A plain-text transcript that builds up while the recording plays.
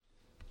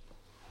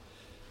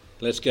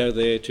Let's go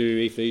there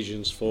to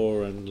Ephesians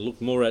 4 and look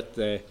more at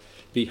the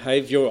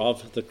behaviour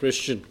of the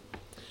Christian,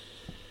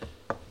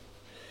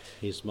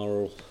 his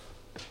moral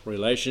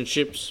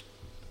relationships.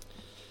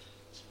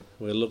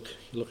 We're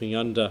looking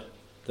under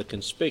the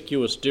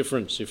conspicuous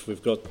difference, if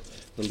we've got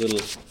the little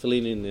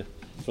fill-in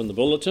from the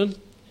bulletin,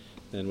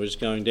 and we're just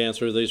going down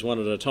through these one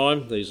at a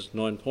time, these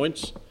 9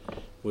 points.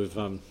 We've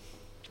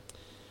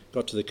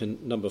got to the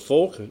number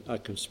 4, a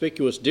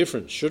conspicuous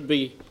difference should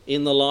be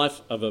in the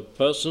life of a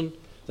person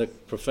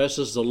that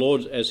professes the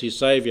Lord as his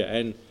Saviour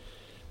and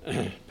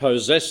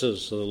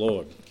possesses the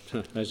Lord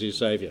as his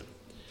Saviour.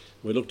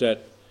 We looked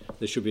at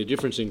there should be a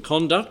difference in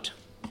conduct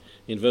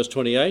in verse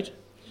 28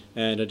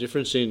 and a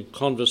difference in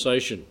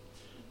conversation,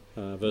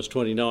 verse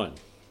 29.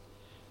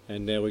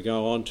 And now we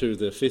go on to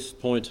the 5th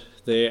point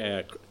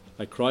there,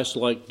 a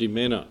Christ-like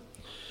demeanour.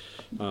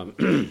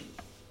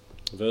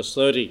 Verse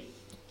 30,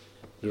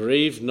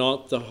 grieve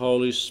not the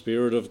Holy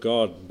Spirit of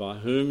God, by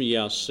whom ye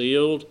are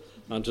sealed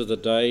unto the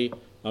day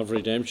of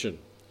redemption.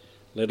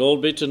 Let all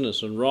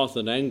bitterness and wrath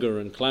and anger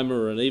and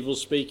clamour and evil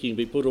speaking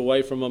be put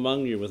away from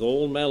among you with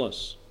all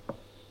malice.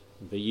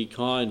 Be ye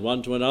kind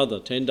one to another,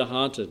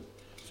 tender-hearted,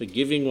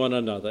 forgiving one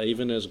another,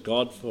 even as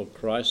God for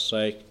Christ's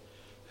sake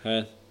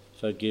hath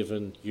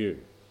forgiven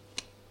you.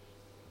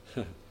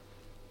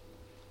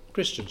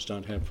 Christians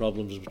don't have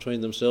problems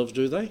between themselves,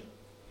 do they?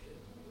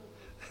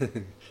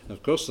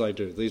 Of course they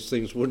do. These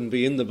things wouldn't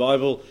be in the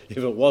Bible if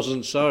it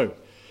wasn't so.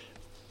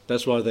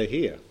 That's why they're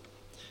here.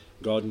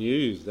 God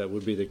knew that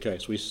would be the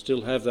case. We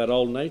still have that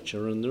old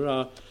nature, and there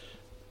are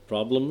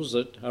problems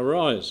that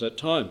arise at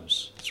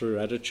times through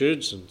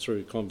attitudes and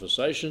through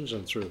conversations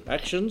and through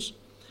actions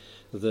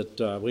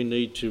that we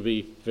need to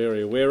be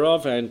very aware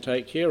of and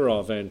take care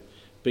of, and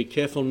be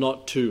careful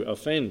not to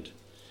offend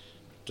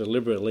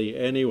deliberately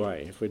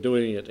anyway. If we're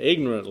doing it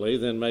ignorantly,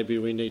 then maybe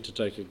we need to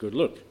take a good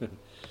look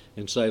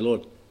and say,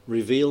 Lord,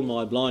 reveal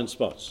my blind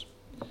spots.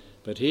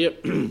 But here,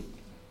 an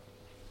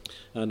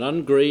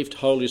ungrieved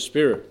Holy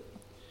Spirit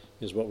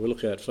is what we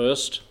look at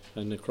first,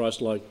 and the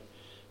Christ-like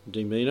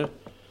demeanour,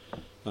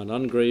 an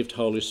ungrieved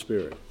Holy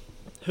Spirit.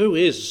 Who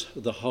is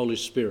the Holy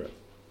Spirit?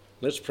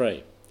 Let's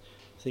pray.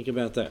 Think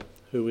about that.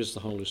 Who is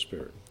the Holy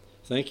Spirit?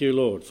 Thank you,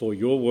 Lord, for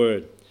your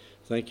word.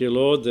 Thank you,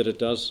 Lord, that it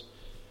does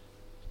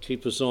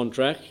keep us on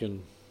track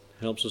and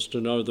helps us to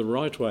know the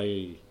right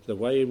way, the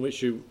way in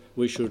which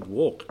we should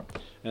walk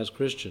as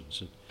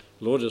Christians. And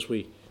Lord, as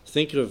we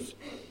think of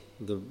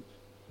the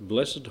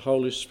blessed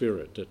Holy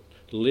Spirit that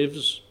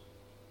lives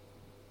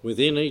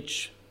within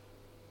each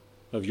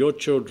of your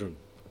children,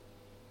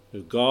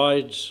 who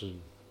guides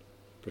and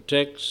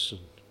protects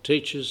and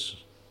teaches,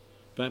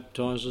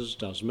 baptizes,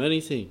 does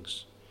many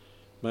things,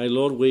 may,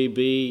 Lord, we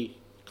be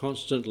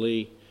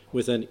constantly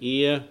with an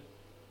ear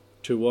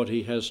to what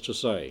he has to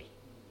say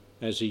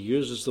as he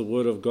uses the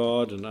word of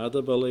God and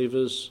other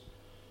believers,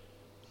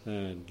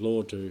 and,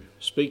 Lord, to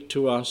speak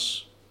to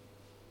us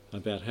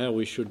about how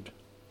we should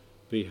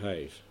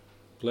behave.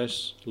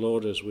 Bless,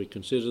 Lord, as we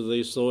consider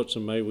these thoughts,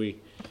 and may we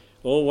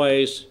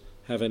always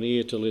have an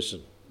ear to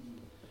listen.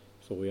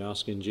 For we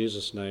ask in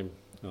Jesus' name,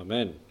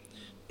 amen.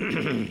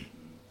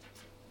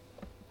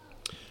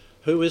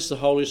 Who is the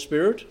Holy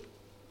Spirit?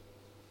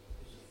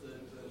 He's the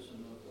third person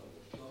of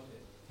the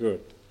Godhead.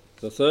 Good.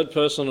 The third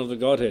person of the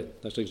Godhead.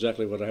 That's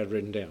exactly what I had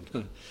written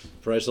down.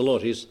 Praise the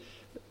Lord. There's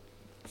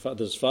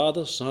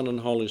Father, Son, and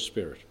Holy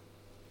Spirit.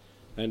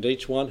 And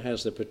each one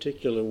has their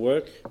particular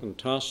work and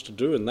task to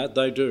do, and that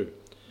they do.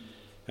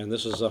 And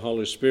this is the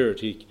Holy Spirit.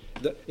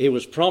 He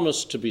was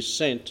promised to be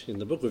sent in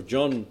the book of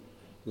John.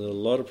 There are a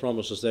lot of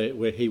promises there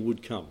where he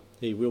would come.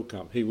 He will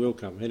come. He will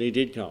come. And he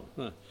did come.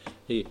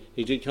 He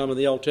did come in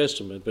the Old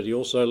Testament, but he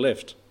also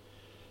left.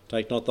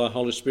 Take not thy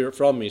Holy Spirit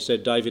from me,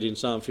 said David in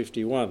Psalm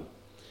 51.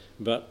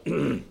 But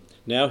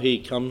now he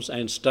comes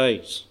and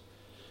stays.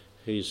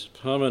 He's a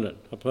permanent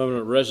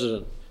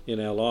resident in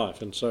our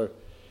life. And so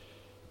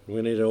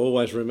we need to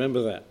always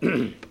remember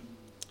that.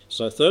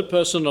 So, third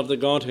person of the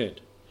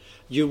Godhead.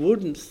 You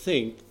wouldn't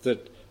think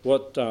that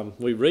what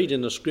we read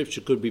in the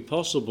Scripture could be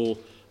possible,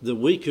 that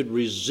we could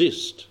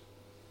resist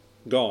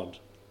God.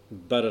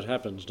 But it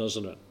happens,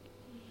 doesn't it?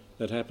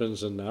 It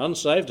happens in the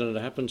unsaved, and it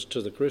happens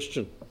to the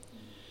Christian.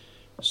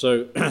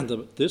 So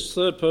this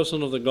third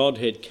person of the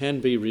Godhead can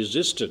be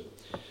resisted.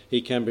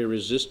 He can be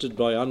resisted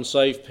by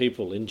unsaved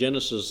people. In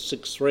Genesis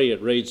 6:3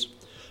 it reads,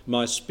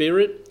 my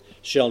spirit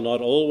shall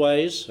not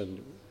always,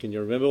 and can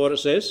you remember what it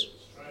says?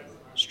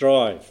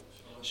 Strive.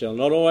 Shall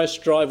not always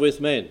strive with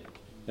men.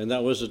 And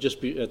that was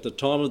just at the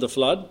time of the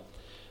flood.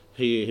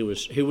 He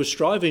was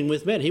striving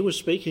with men. He was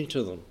speaking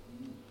to them.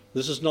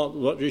 This is not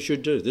what you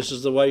should do. This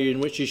is the way in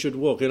which you should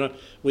walk.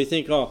 We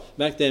think,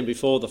 back then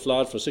before the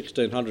flood for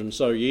 1600 and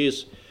so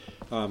years,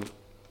 they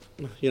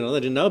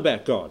didn't know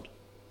about God.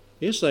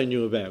 Yes, they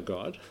knew about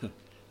God.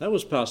 That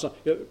was passed on.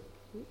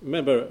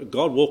 Remember,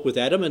 God walked with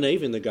Adam and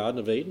Eve in the Garden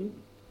of Eden.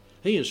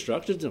 He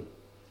instructed them.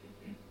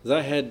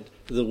 They had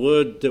the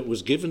word that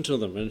was given to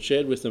them and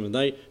shared with them, and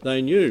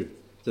they knew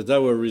that they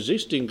were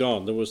resisting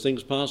God. There was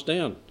things passed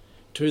down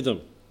to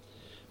them.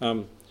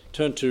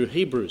 Turn to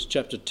Hebrews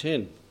chapter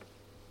 10.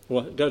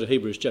 Well, go to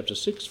Hebrews chapter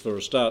 6 for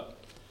a start.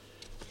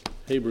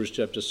 Hebrews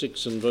chapter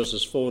 6 and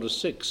verses 4 to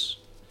 6.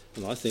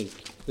 And I think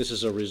this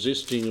is a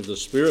resisting of the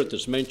Spirit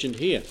that's mentioned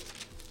here.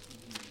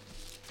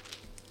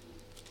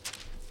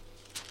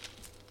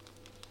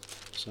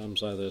 Some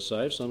say they're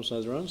saved, some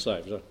say they're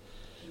unsaved.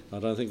 I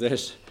don't think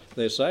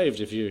they're saved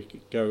if you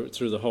go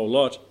through the whole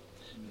lot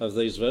of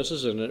these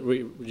verses. And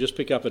we just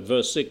pick up at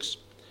verse 6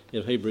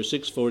 of Hebrews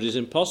 6. For it is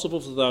impossible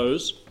for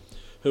those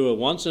who were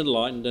once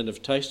enlightened and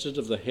have tasted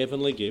of the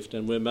heavenly gift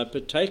and were made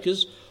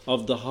partakers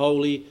of the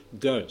Holy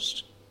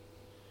Ghost.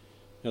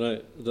 You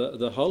know,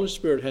 the Holy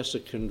Spirit has to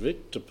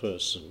convict a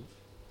person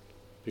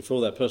before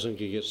that person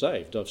can get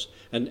saved.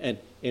 And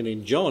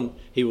in John,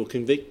 he will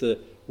convict the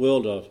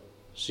world of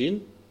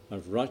sin,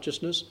 of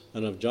righteousness,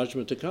 and of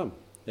judgment to come.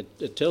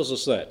 It tells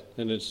us that,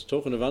 and it's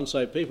talking of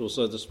unsaved people.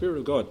 So the Spirit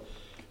of God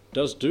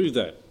does do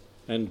that,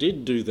 and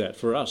did do that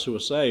for us who are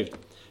saved,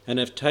 and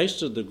have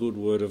tasted the good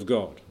word of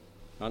God,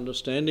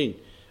 understanding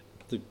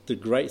the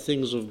great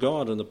things of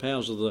God and the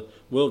powers of the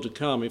world to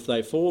come if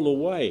they fall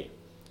away.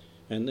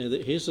 And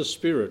here's the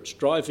Spirit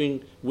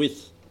striving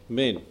with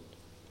men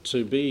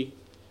to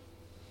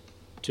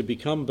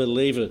become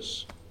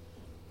believers,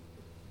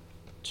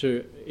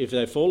 if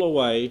they fall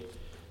away,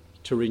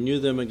 to renew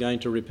them again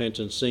to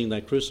repentance, seeing they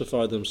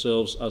crucify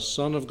themselves, a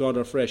Son of God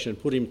afresh, and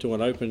put him to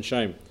an open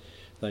shame.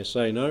 They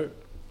say, no,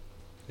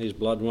 his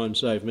blood won't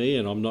save me,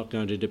 and I'm not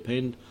going to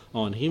depend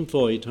on him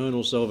for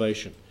eternal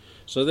salvation.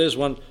 So there's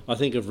one, I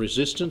think, of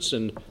resistance,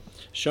 and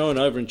shown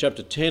over in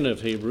chapter 10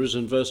 of Hebrews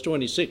in verse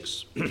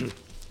 26.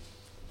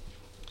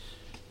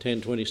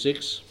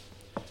 10:26.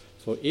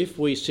 For if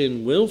we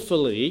sin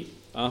wilfully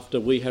after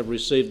we have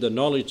received the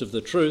knowledge of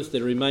the truth,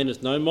 there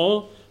remaineth no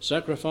more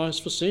sacrifice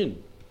for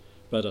sin,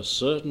 but a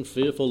certain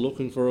fearful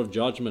looking for of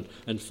judgment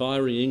and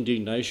fiery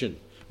indignation,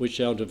 which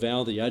shall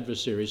devour the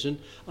adversaries. And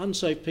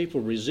unsaved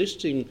people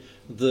resisting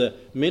the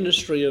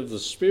ministry of the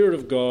Spirit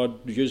of God,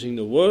 using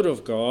the Word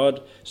of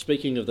God,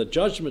 speaking of the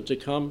judgment to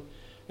come,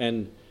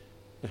 and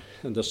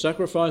the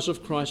sacrifice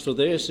of Christ for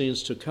their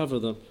sins to cover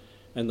them,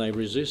 and they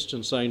resist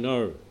and say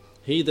no.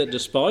 He that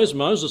despised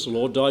Moses'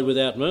 law died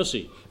without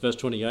mercy. Verse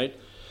 28,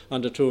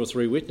 under 2 or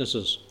 3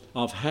 witnesses.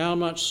 Of how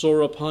much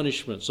sorer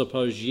punishment,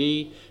 suppose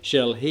ye,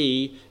 shall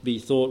he be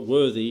thought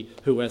worthy,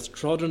 who hath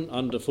trodden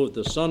under foot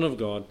the Son of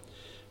God,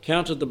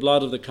 counted the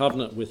blood of the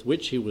covenant with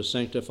which he was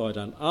sanctified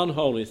an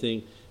unholy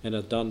thing, and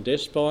hath done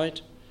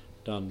despite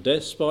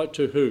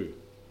to who?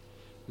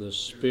 The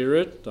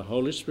Spirit, the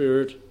Holy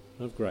Spirit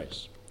of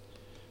grace.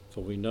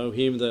 For we know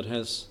him that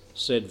hath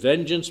said,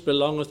 vengeance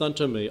belongeth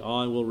unto me,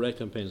 I will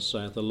recompense,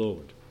 saith the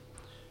Lord.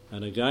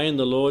 And again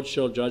the Lord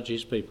shall judge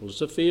his people. It's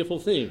a fearful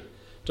thing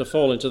to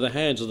fall into the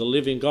hands of the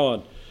living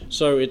God.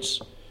 So it's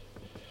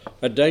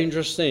a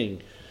dangerous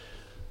thing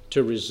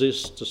to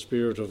resist the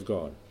Spirit of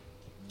God,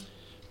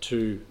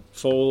 to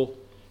fall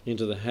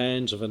into the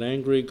hands of an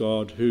angry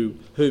God whom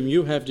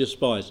you have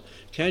despised.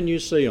 Can you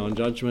see on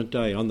Judgment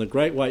Day, on the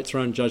great white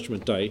throne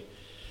Judgment Day,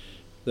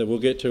 that we'll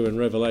get to in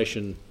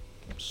Revelation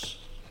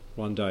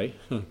one day,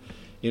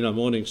 in our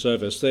morning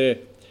service, there,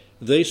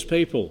 these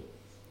people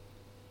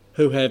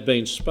who have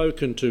been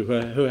spoken to,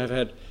 who have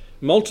had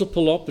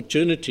multiple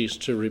opportunities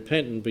to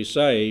repent and be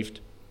saved,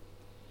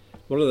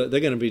 what are they? They're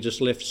going to be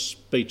just left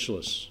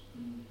speechless.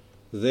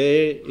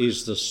 There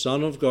is the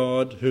Son of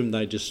God whom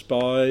they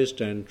despised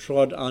and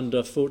trod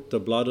underfoot, the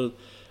blood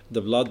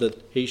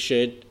that he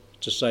shed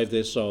to save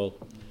their soul,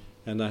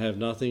 and they have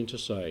nothing to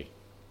say.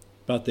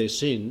 But their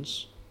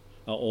sins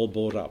are all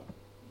bought up.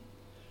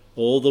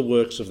 All the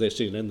works of their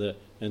sin, and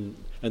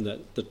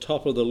the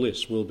top of the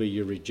list will be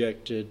you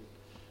rejected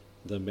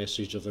the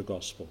message of the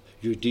gospel.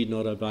 You did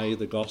not obey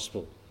the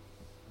gospel.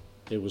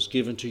 It was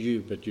given to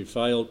you, but you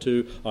failed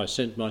to. I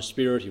sent my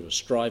Spirit, he was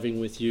striving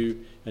with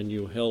you, and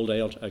you held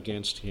out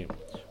against him.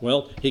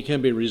 Well, he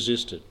can be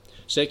resisted.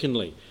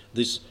 Secondly,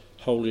 the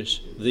Holy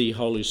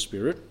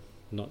Spirit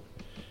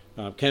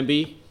can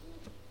be,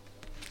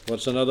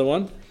 what's another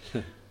one?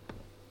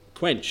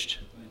 Quenched.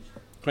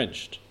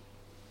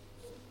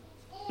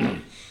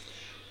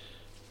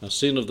 A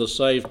sin of the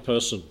saved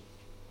person.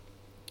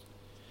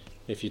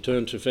 If you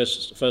turn to 1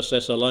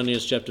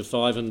 Thessalonians chapter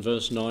 5 and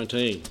verse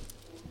 19.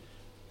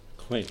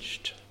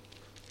 Quenched.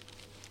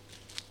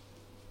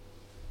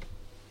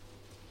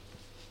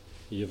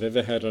 You've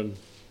ever had a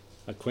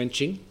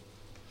quenching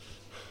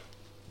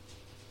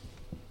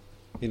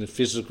in a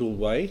physical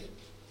way?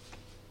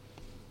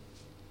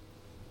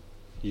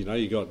 You know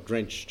you got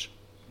drenched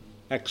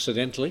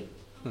accidentally.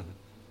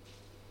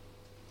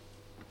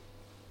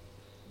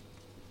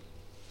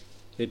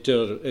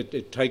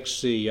 It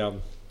takes the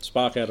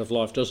spark out of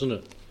life, doesn't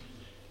it?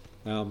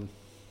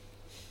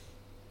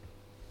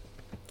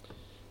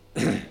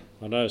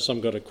 I know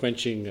some got a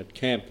quenching at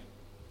camp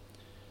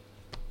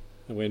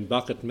when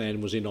Bucket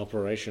Man was in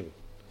operation.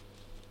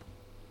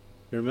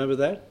 You remember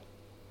that?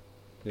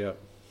 Yeah.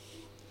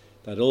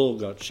 They'd all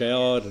got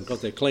showered and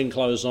got their clean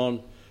clothes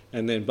on,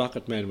 and then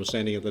Bucket Man was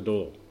standing at the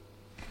door.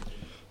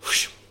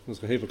 Whoosh, it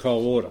was a heap of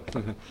cold water.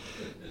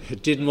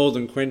 It did more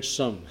than quench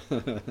some.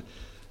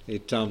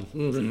 it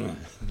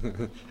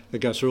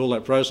goes through all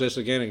that process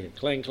again and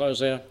clean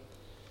close out.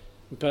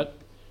 But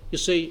you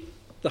see,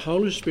 the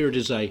Holy Spirit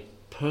is a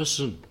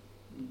person,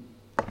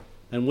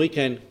 and we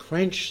can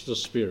quench the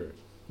Spirit.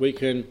 We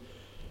can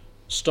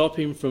stop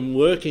him from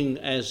working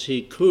as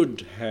he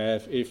could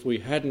have if we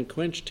hadn't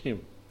quenched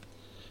him.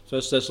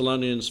 1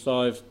 Thessalonians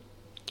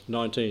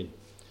 5:19.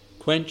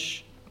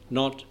 Quench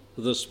not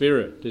the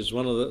Spirit is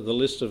one of the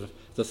list of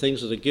the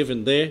things that are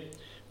given there.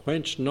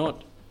 Quench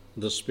not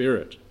the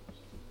Spirit.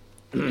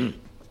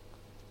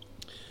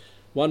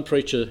 One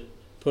preacher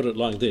put it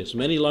like this: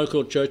 many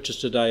local churches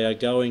today are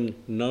going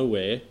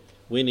nowhere,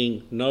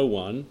 winning no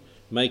one,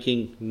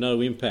 making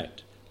no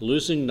impact,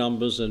 losing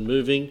numbers and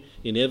moving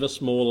in ever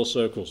smaller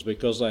circles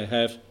because they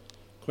have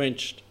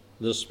quenched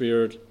the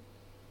Spirit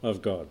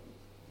of God.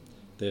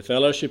 Their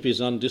fellowship is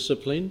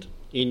undisciplined,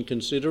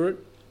 inconsiderate,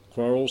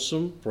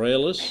 quarrelsome,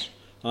 prayerless,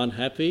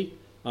 unhappy,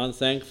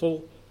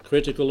 unthankful,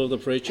 critical of the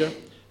preacher,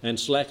 and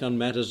slack on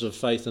matters of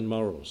faith and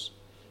morals.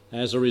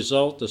 As a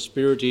result, the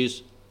Spirit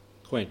is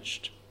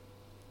quenched.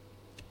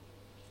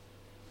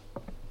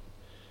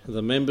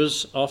 The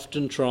members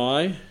often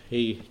try,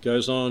 he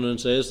goes on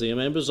and says, the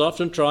members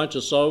often try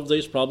to solve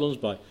these problems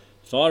by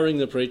firing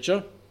the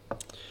preacher,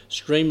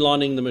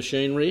 streamlining the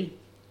machinery,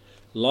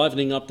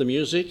 livening up the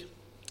music,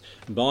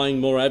 buying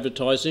more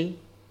advertising,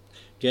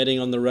 getting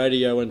on the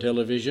radio and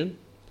television,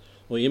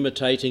 or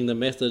imitating the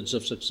methods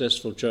of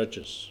successful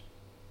churches.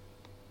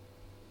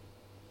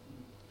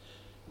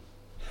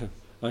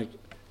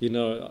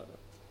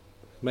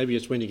 Maybe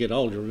it's when you get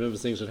old you remember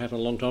things that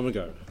happened a long time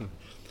ago.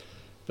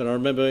 But I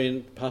remember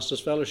in pastors'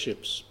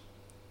 fellowships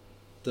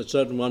that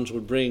certain ones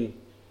would bring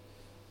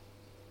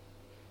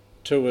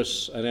to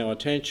us and our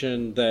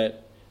attention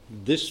that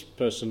this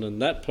person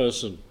and that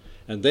person,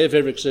 and they're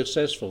very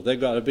successful, they've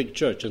got a big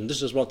church, and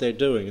this is what they're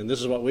doing, and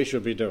this is what we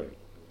should be doing.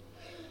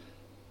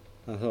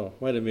 I thought,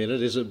 wait a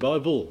minute, is it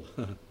Bible?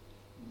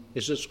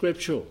 Is it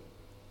scriptural?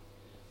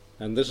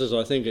 And this is,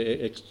 I think,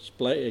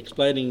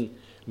 explaining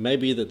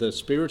maybe that the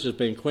Spirit has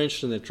been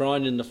quenched and they're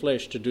trying in the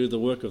flesh to do the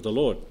work of the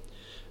Lord.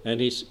 And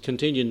he's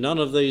continued, none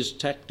of these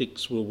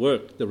tactics will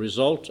work. The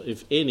result,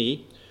 if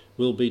any,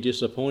 will be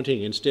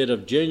disappointing. Instead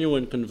of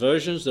genuine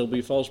conversions, there'll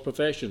be false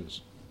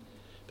professions.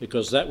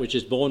 Because that which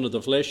is born of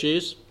the flesh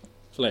is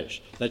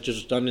flesh. That which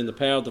is done in the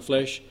power of the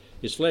flesh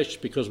is flesh,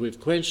 because we've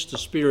quenched the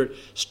Spirit,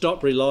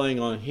 stopped relying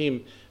on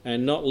him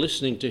and not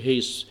listening to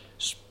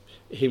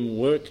him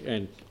work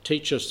and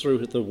teach us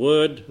through the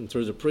word and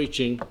through the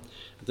preaching,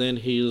 then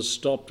he has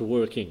stopped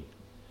working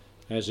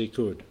as he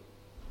could.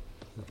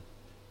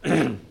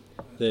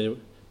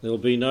 There'll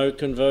be no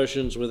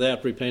conversions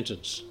without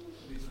repentance.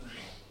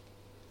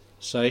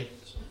 Say?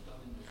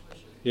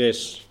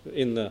 Yes,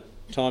 in the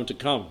time to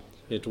come,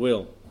 it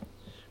will.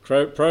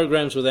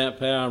 Programs without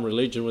power and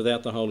religion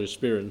without the Holy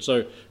Spirit. And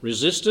so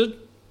resisted,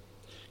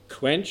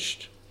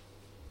 quenched,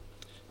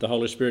 the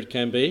Holy Spirit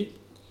can be.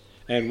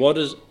 And what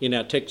is in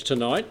our text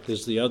tonight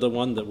is the other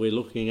one that we're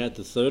looking at,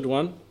 the third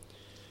one.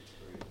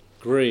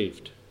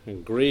 Grieved.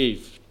 And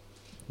grieved,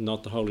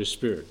 not the Holy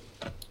Spirit.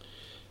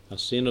 A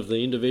sin of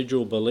the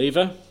individual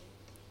believer.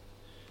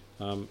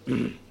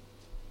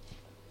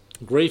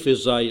 Grief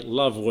is a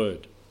love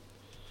word.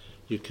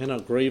 You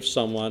cannot grieve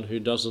someone who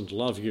doesn't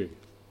love you.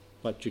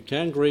 But you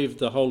can grieve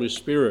the Holy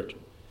Spirit.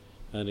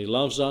 And he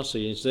loves us.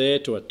 He is there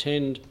to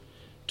attend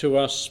to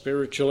us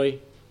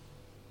spiritually.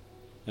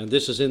 And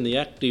this is in the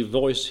active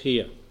voice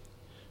here.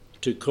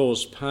 To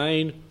cause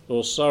pain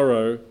or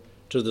sorrow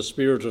to the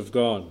Spirit of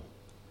God.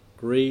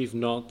 Grieve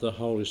not the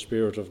Holy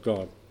Spirit of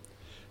God.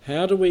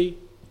 How do we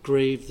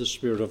grieve the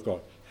Spirit of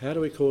God? How do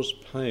we cause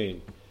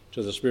pain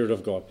to the Spirit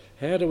of God?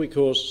 How do we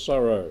cause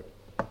sorrow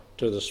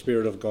to the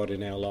Spirit of God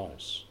in our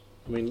lives?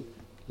 I mean,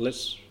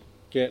 let's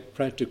get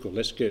practical.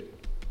 Let's get,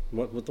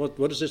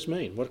 what does this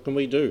mean? What can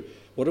we do?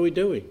 What are we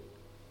doing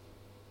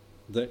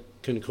that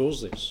can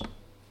cause this?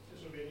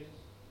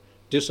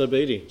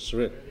 Disobedience.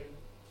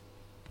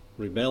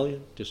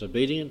 Rebellion,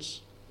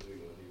 disobedience.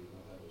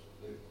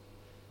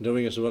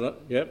 Doing us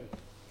what? Yep.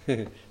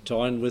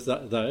 Tying with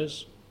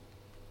those.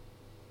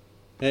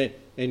 And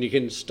you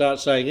can start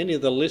saying any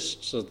of the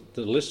list of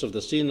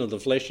the sin of the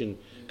flesh in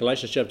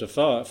Galatians chapter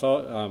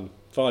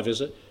 5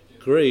 is it?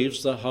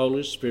 Grieves the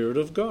Holy Spirit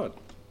of God.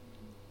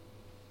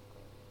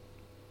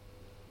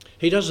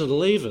 He doesn't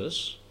leave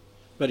us,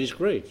 but he's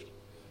grieved.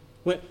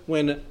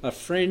 When a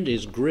friend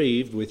is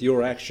grieved with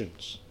your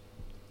actions,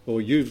 or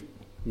you've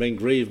been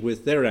grieved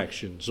with their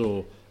actions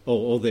or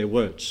their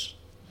words,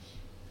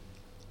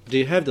 do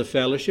you have the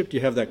fellowship? Do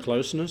you have that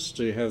closeness?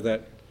 Do you have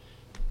that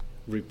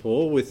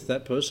rapport with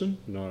that person?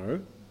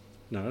 No,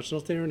 it's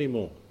not there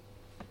anymore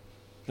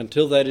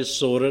until that is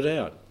sorted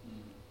out.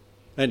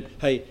 And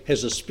hey,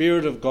 has the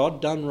Spirit of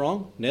God done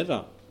wrong?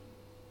 Never.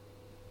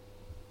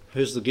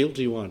 Who's the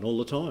guilty one all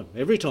the time?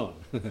 Every time.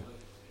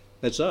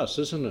 That's us,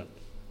 isn't it?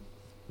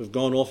 We've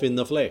gone off in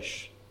the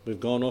flesh. We've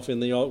gone off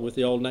with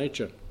the old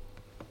nature.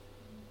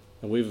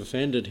 And we've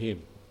offended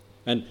him.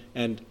 And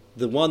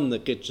the one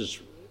that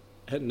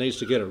needs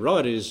to get it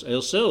right is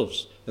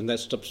ourselves. And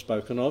that's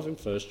spoken of in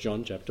 1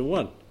 John chapter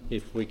 1.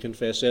 If we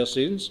confess our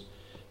sins,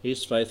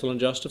 he's faithful and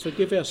just to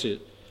forgive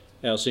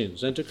our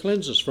sins and to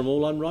cleanse us from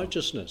all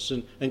unrighteousness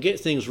and get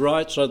things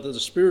right so that the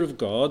Spirit of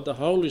God, the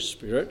Holy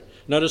Spirit,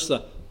 notice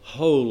the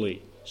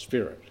Holy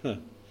Spirit.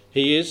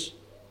 He is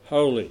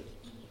holy.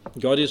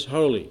 God is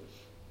holy.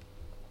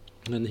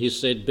 And he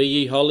said, "Be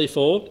ye holy,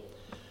 for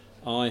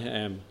I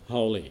am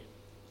holy."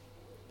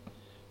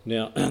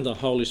 Now, the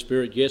Holy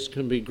Spirit, yes,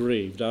 can be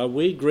grieved. Are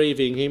we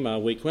grieving him? Are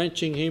we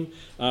quenching him?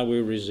 Are we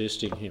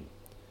resisting him?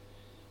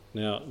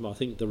 Now, I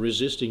think the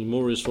resisting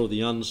more is for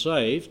the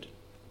unsaved,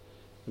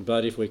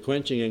 but if we're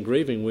quenching and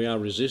grieving, we are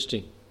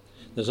resisting.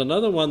 There's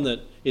another one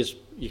that is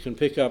you can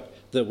pick up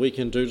that we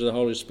can do to the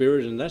Holy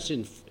Spirit, and that's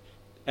in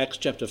Acts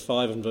chapter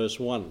 5 and verse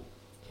 1.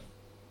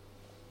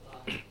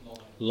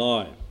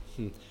 Lie.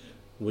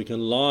 We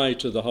can lie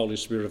to the Holy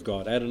Spirit of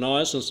God.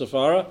 Ananias and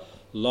Sapphira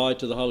lied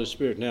to the Holy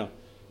Spirit. Now,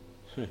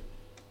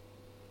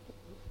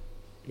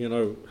 you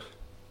know,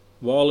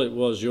 while it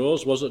was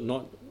yours, was it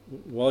not?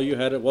 While you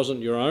had it,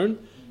 wasn't your own?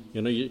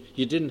 You know, you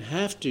didn't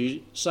have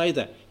to say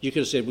that. You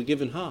could have said, "We're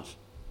given half."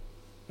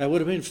 That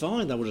would have been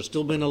fine. They would have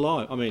still been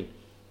alive. I mean,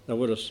 they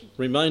would have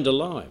remained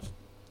alive.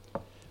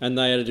 And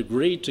they had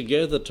agreed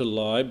together to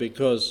lie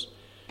because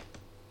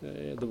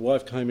the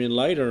wife came in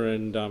later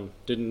and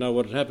didn't know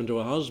what had happened to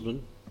her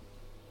husband.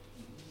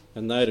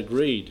 And they had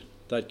agreed.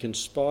 They'd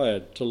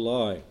conspired to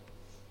lie.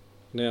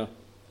 Now,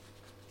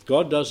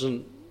 God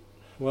doesn't,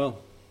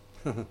 well,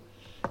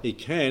 he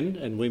can,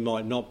 and we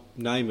might not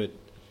name it,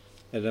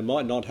 and it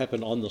might not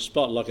happen on the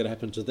spot like it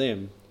happened to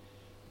them,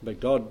 but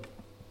God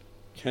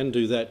can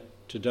do that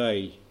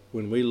today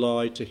when we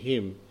lie to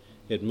him.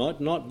 It might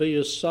not be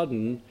as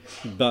sudden,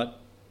 but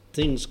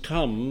things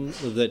come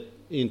that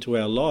into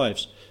our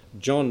lives.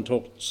 John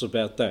talks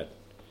about that.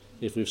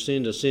 If we've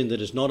sinned a sin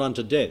that is not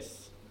unto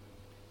death,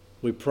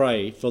 we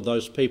pray for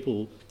those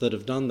people that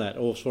have done that,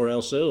 or for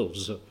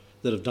ourselves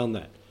that have done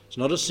that. It's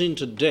not a sin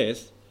to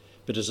death,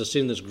 but it's a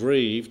sin that's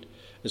grieved,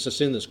 it's a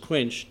sin that's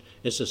quenched,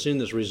 it's a sin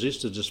that's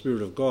resisted the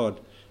Spirit of God,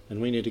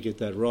 and we need to get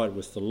that right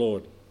with the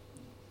Lord.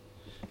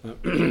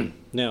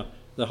 Now,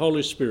 the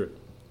Holy Spirit.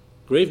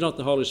 Grieve not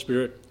the Holy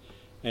Spirit,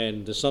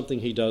 and there's something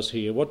he does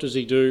here. What does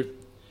he do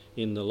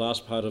in the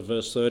last part of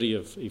verse 30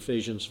 of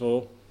Ephesians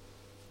 4?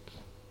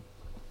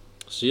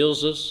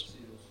 Seals us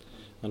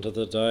unto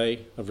the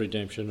day of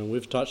redemption. And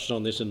we've touched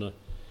on this I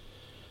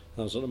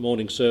was at the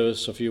morning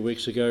service a few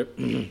weeks ago.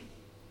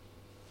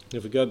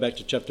 If we go back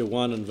to chapter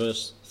 1 and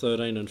verse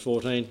 13 and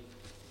 14,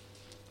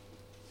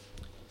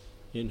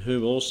 in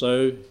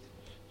whom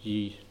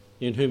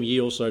ye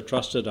also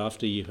trusted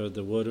after ye heard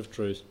the word of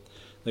truth,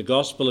 the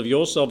gospel of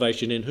your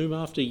salvation, in whom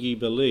after ye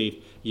believed,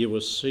 ye were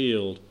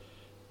sealed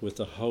with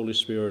the Holy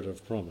Spirit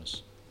of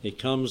promise. He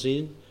comes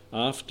in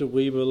after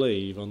we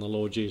believe on the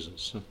Lord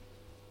Jesus.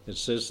 It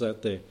says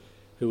that there,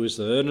 who is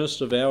the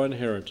earnest of our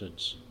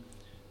inheritance.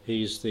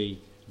 He's the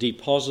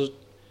deposit,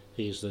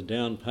 he's the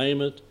down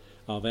payment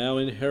of our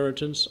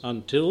inheritance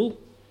until,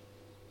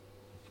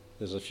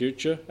 there's a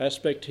future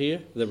aspect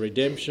here, the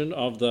redemption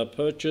of the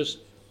purchased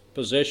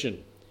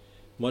possession.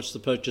 What's the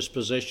purchased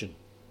possession?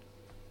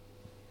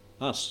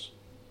 Us.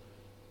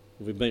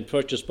 We've been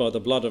purchased by the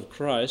blood of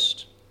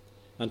Christ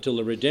until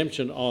the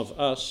redemption of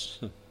us,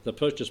 the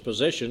purchased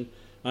possession,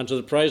 unto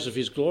the praise of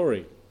his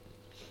glory.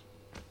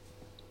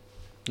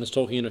 It's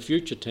talking in a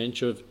future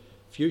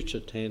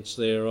tense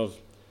there of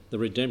the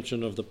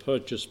redemption of the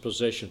purchased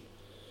possession.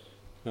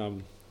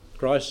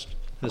 Christ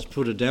has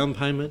put a down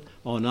payment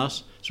on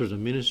us through the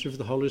ministry of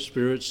the Holy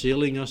Spirit,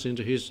 sealing us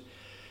into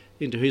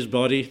his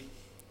body,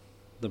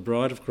 the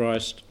bride of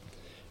Christ,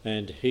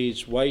 and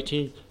he's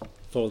waiting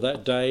for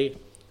that day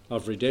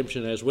of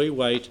redemption. As we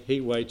wait, he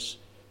waits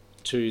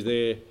to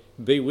there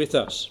be with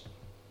us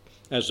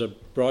as a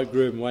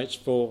bridegroom waits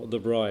for the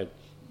bride.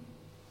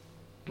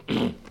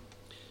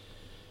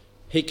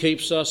 He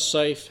keeps us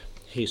safe.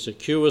 He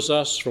secures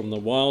us from the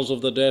wiles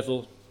of the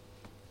devil.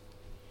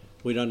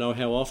 We don't know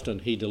how often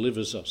he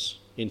delivers us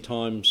in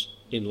times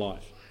in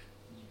life.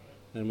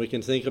 And we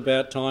can think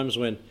about times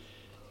when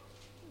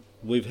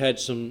we've had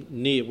some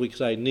near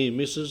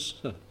misses.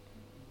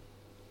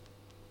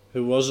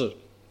 Who was it?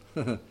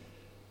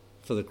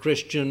 For the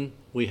Christian,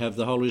 we have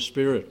the Holy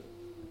Spirit.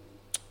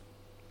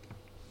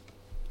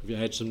 Have you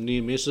had some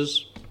near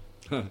misses?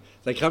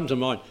 They come to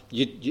mind.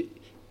 You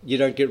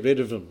don't get rid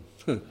of them.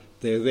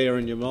 They're there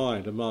in your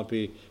mind. It might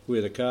be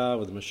with a car,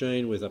 with a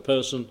machine, with a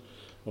person,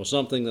 or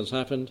something that's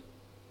happened.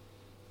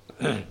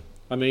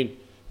 I mean,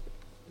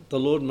 the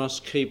Lord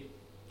must keep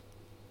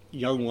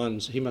young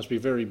ones. He must be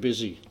very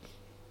busy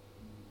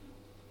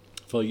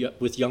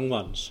with young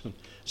ones.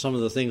 Some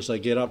of the things they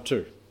get up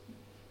to,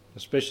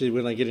 especially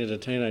when they get into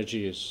teenage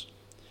years.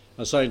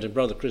 I was saying to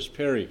Brother Chris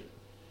Perry,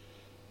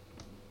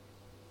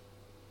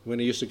 when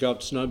he used to go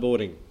up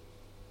snowboarding,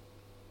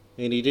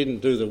 and he didn't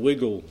do the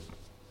wiggle,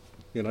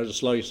 to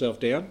slow yourself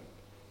down.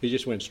 He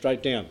just went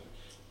straight down.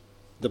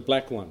 The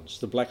black ones,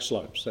 the black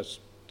slopes, that's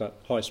the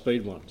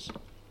high-speed ones.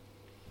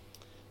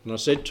 And I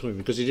said to him,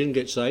 because he didn't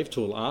get saved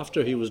till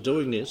after he was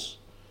doing this,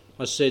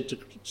 I said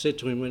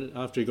to him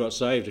after he got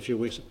saved a few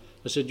weeks,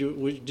 I said,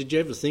 did you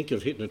ever think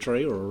of hitting a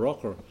tree or a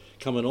rock or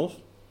coming off?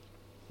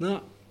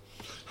 No.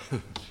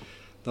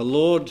 The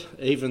Lord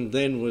even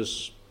then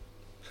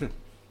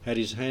had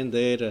his hand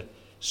there to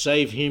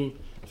save him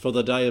for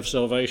the day of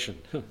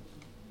salvation.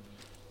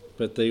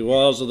 But the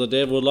wiles of the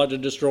devil would like to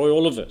destroy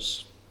all of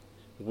us.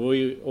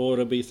 We ought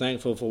to be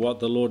thankful for what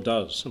the Lord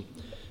does.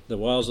 The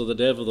wiles of the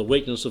devil, the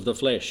weakness of the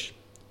flesh.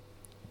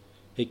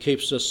 He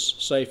keeps us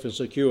safe and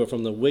secure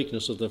from the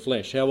weakness of the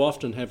flesh. How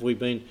often have we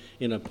been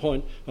in a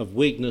point of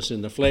weakness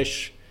in the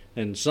flesh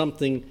and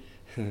something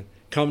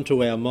come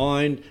to our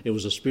mind? It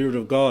was the Spirit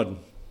of God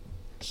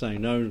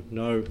saying, no,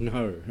 no,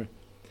 no.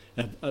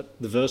 The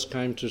verse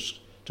came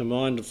to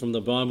mind from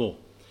the Bible,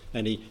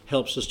 and he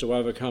helps us to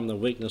overcome the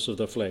weakness of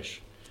the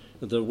flesh.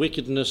 The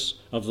wickedness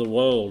of the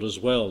world as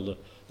well.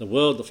 The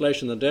world, the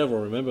flesh and the devil.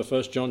 Remember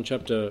 1 John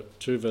chapter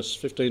 2 verse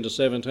 15 to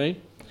 17?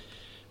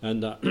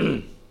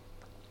 And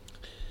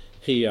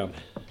he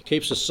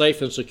keeps us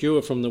safe and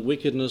secure from the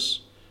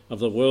wickedness of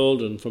the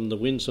world and from the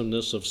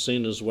winsomeness of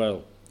sin as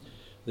well.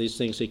 These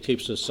things he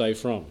keeps us safe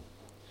from.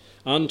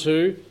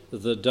 Unto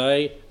the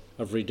day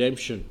of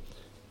redemption,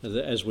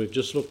 as we've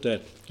just looked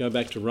at. Go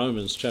back to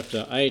Romans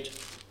chapter 8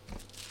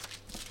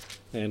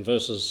 and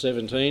verses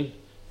 17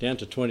 down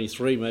to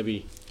 23,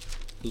 maybe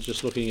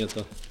just looking at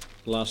the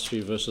last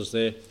few verses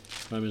there.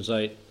 Romans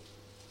 8,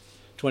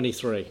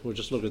 23. We'll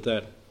just look at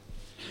that.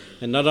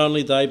 And not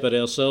only they, but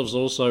ourselves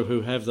also,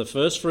 who have the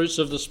first fruits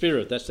of the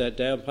Spirit. That's that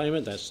down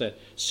payment, that's that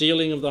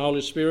sealing of the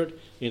Holy Spirit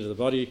into the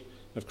body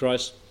of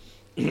Christ.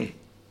 The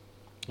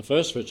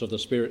first fruits of the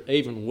Spirit,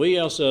 even we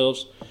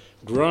ourselves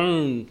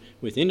groan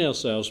within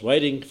ourselves,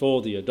 waiting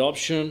for the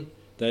adoption,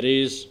 that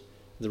is,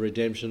 the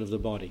redemption of the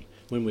body.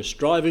 When we're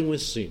striving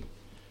with sin,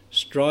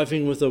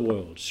 striving with the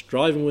world,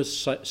 striving with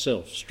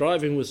self,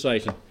 striving with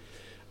Satan,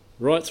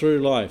 right through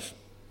life,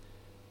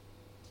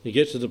 you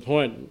get to the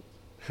point,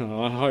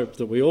 I hope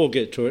that we all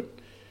get to it,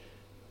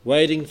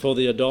 waiting for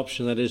the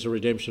adoption, that is the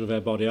redemption of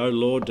our body. Oh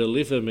Lord,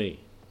 deliver me.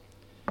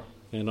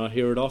 And I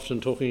hear it often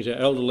talking to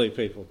elderly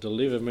people,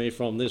 deliver me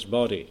from this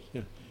body.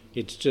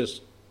 It's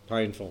just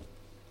painful.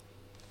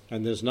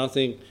 And there's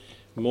nothing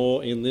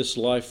more in this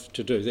life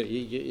to do.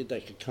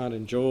 They can't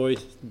enjoy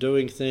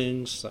doing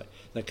things,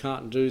 they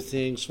can't do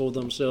things for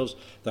themselves,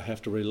 they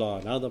have to rely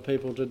on other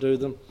people to do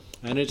them.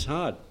 And it's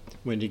hard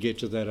when you get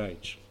to that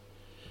age.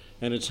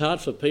 And it's hard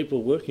for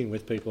people working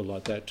with people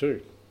like that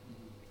too,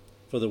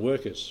 for the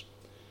workers.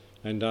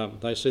 And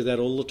they see that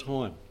all the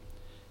time.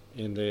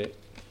 And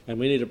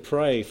we need to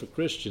pray for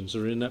Christians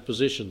who are in that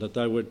position, that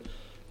they would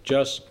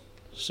just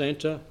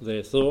centre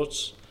their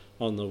thoughts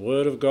on the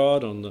Word of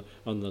God, on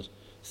the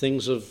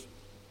things of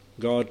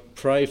God,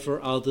 pray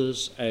for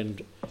others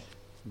and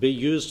be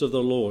used of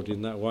the Lord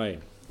in that way.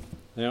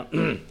 Now,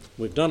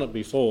 we've done it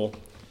before.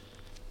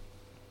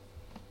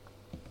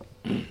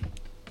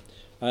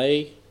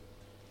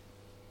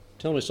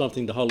 Tell me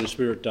something the Holy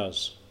Spirit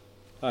does.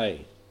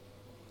 With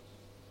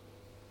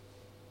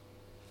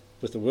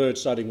the word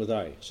starting with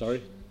A.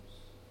 Sorry?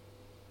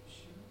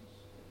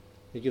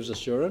 He gives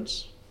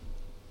assurance.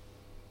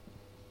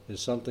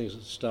 There's something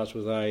that starts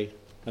with A.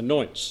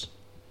 Anoints.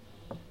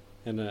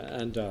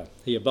 And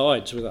he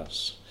abides with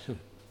us.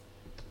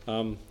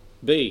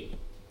 B.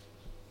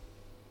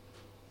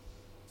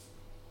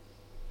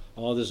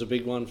 There's a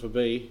big one for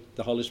B.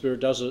 The Holy Spirit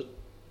does it.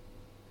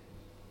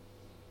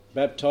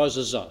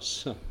 Baptises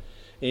us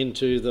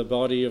into the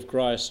body of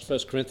Christ. 1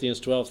 Corinthians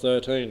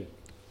 12:13.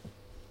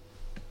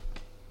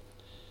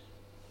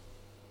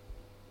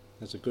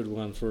 That's a good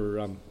one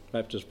for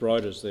Baptist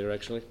briders there,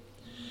 actually.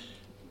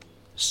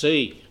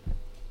 C.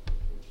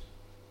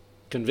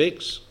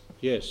 Convicts.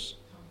 Yes.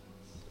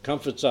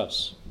 Comforts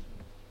us.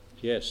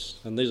 Yes.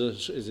 And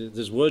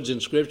there's words in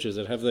Scripture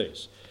that have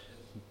these.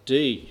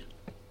 D.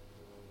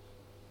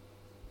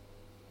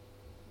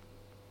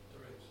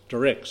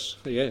 Directs.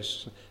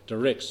 Yes.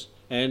 Directs.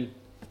 And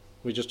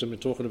we just have been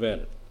talking about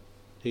it.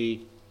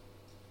 He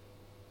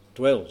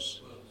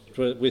dwells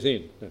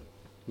within.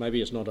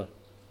 Maybe it's not a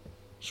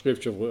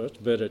scripture word,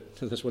 but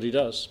that's what he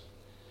does.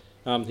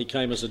 He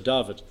came as a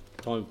dove at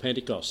the time of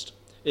Pentecost.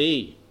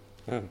 E.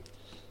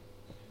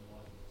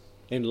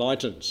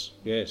 Enlightens.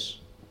 Yes.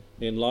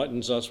 He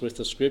enlightens us with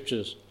the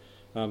scriptures.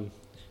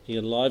 He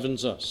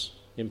enlivens us,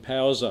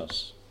 empowers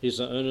us. He's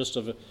the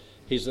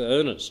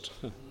earnest.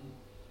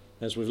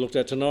 As we've looked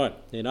at tonight.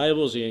 He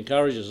enables, he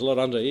encourages, a lot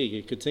under E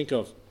you could think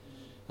of.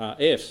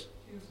 F,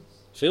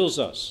 fills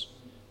us.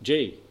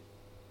 G,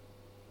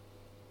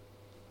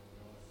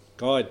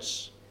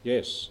 guides,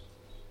 yes,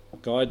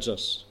 guides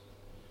us.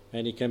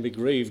 And he can be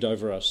grieved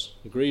over us.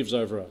 He grieves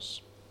over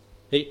us.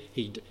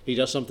 He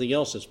does something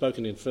else that's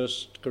spoken in 1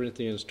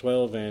 Corinthians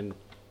 12 and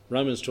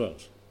Romans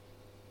 12.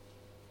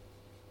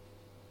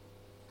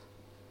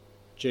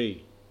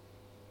 G,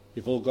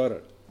 you've all got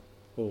it,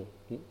 or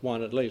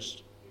one at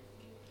least.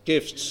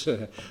 Gifts,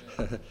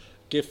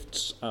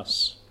 gifts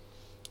us.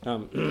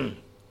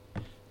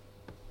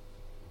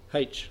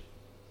 H.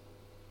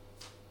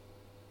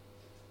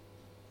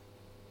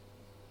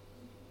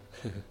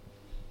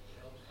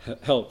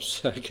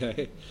 Helps,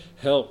 okay.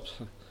 Help.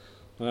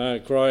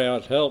 cry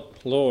out, "Help,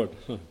 Lord,"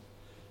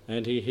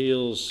 and he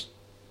heals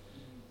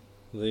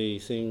the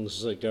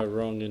things that go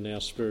wrong in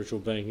our spiritual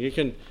being. You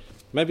can,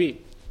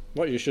 maybe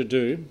what you should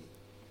do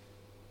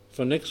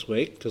for next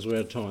week, because we're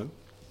out of time,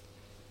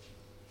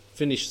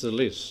 finish the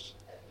list.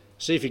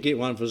 See if you get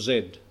one for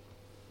Z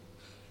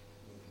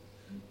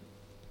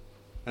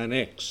and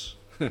X.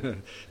 They're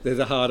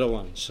the harder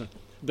ones.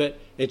 But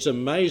it's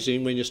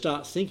amazing when you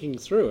start thinking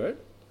through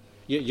it.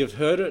 You've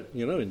heard it,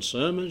 in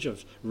sermons,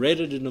 you've read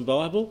it in the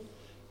Bible,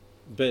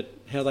 but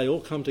how they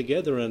all come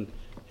together, and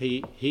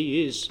he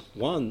is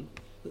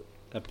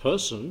a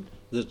person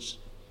that's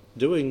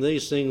doing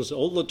these things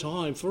all the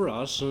time for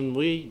us, and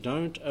we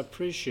don't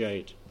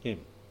appreciate him.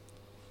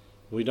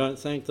 We don't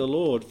thank the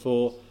Lord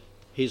for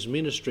his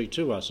ministry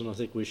to us, and I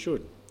think we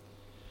should.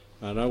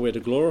 I know we're to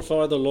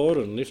glorify the Lord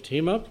and lift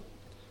him up,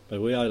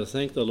 but we are to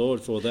thank the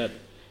Lord for that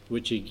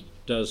which he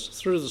does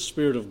through the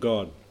Spirit of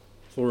God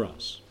for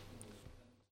us.